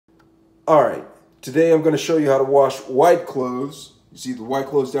All right, today I'm going to show you how to wash white clothes. You see the white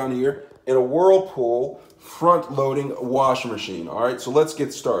clothes down here in a Whirlpool front-loading washing machine. All right, so let's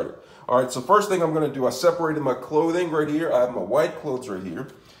get started. All right, so first thing I'm going to do, I separated my clothing right here. I have my white clothes right here.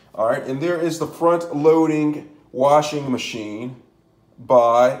 All right, and there is the front-loading washing machine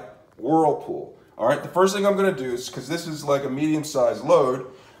by Whirlpool. All right, the first thing I'm going to do is, because this is like a medium-sized load,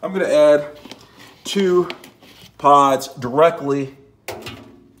 I'm going to add 2 pods directly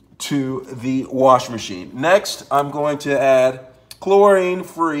to the washing machine. Next, I'm going to add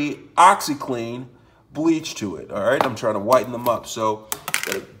chlorine-free OxiClean bleach to it. All right, I'm trying to whiten them up. So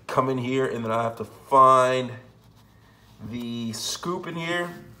I'm gonna come in here and then I have to find the scoop in here.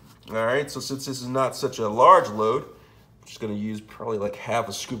 All right, so since this is not such a large load, I'm just gonna use probably like half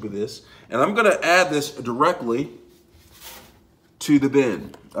a scoop of this. And I'm gonna add this directly to the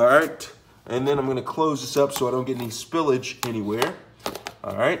bin. All right, and then I'm gonna close this up so I don't get any spillage anywhere.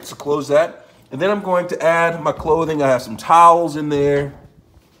 All right, so close that. And then I'm going to add my clothing. I have some towels in there.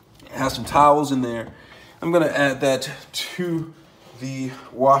 I'm gonna add that to the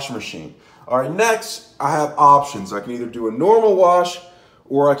washing machine. All right, next I have options. I can either do a normal wash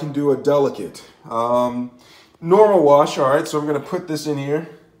or I can do a delicate. Normal wash, all right, so I'm gonna put this in here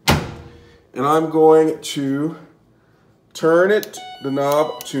and I'm going to turn the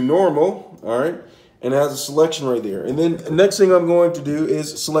knob to normal, all right? And it has a selection right there. And then the next thing I'm going to do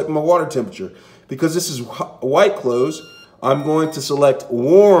is select my water temperature. Because this is white clothes, I'm going to select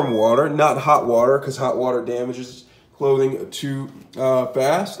warm water, not hot water, because hot water damages clothing too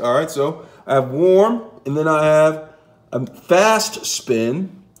fast. All right, so I have warm, and then I have a fast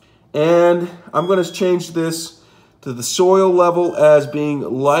spin. And I'm gonna change this to the soil level as being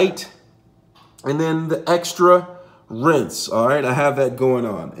light, and then the extra rinse. All right, I have that going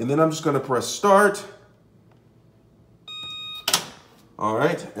on. And then I'm just gonna press start. All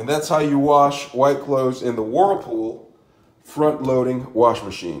right, and that's how you wash white clothes in the Whirlpool front-loading wash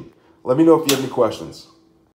machine. Let me know if you have any questions.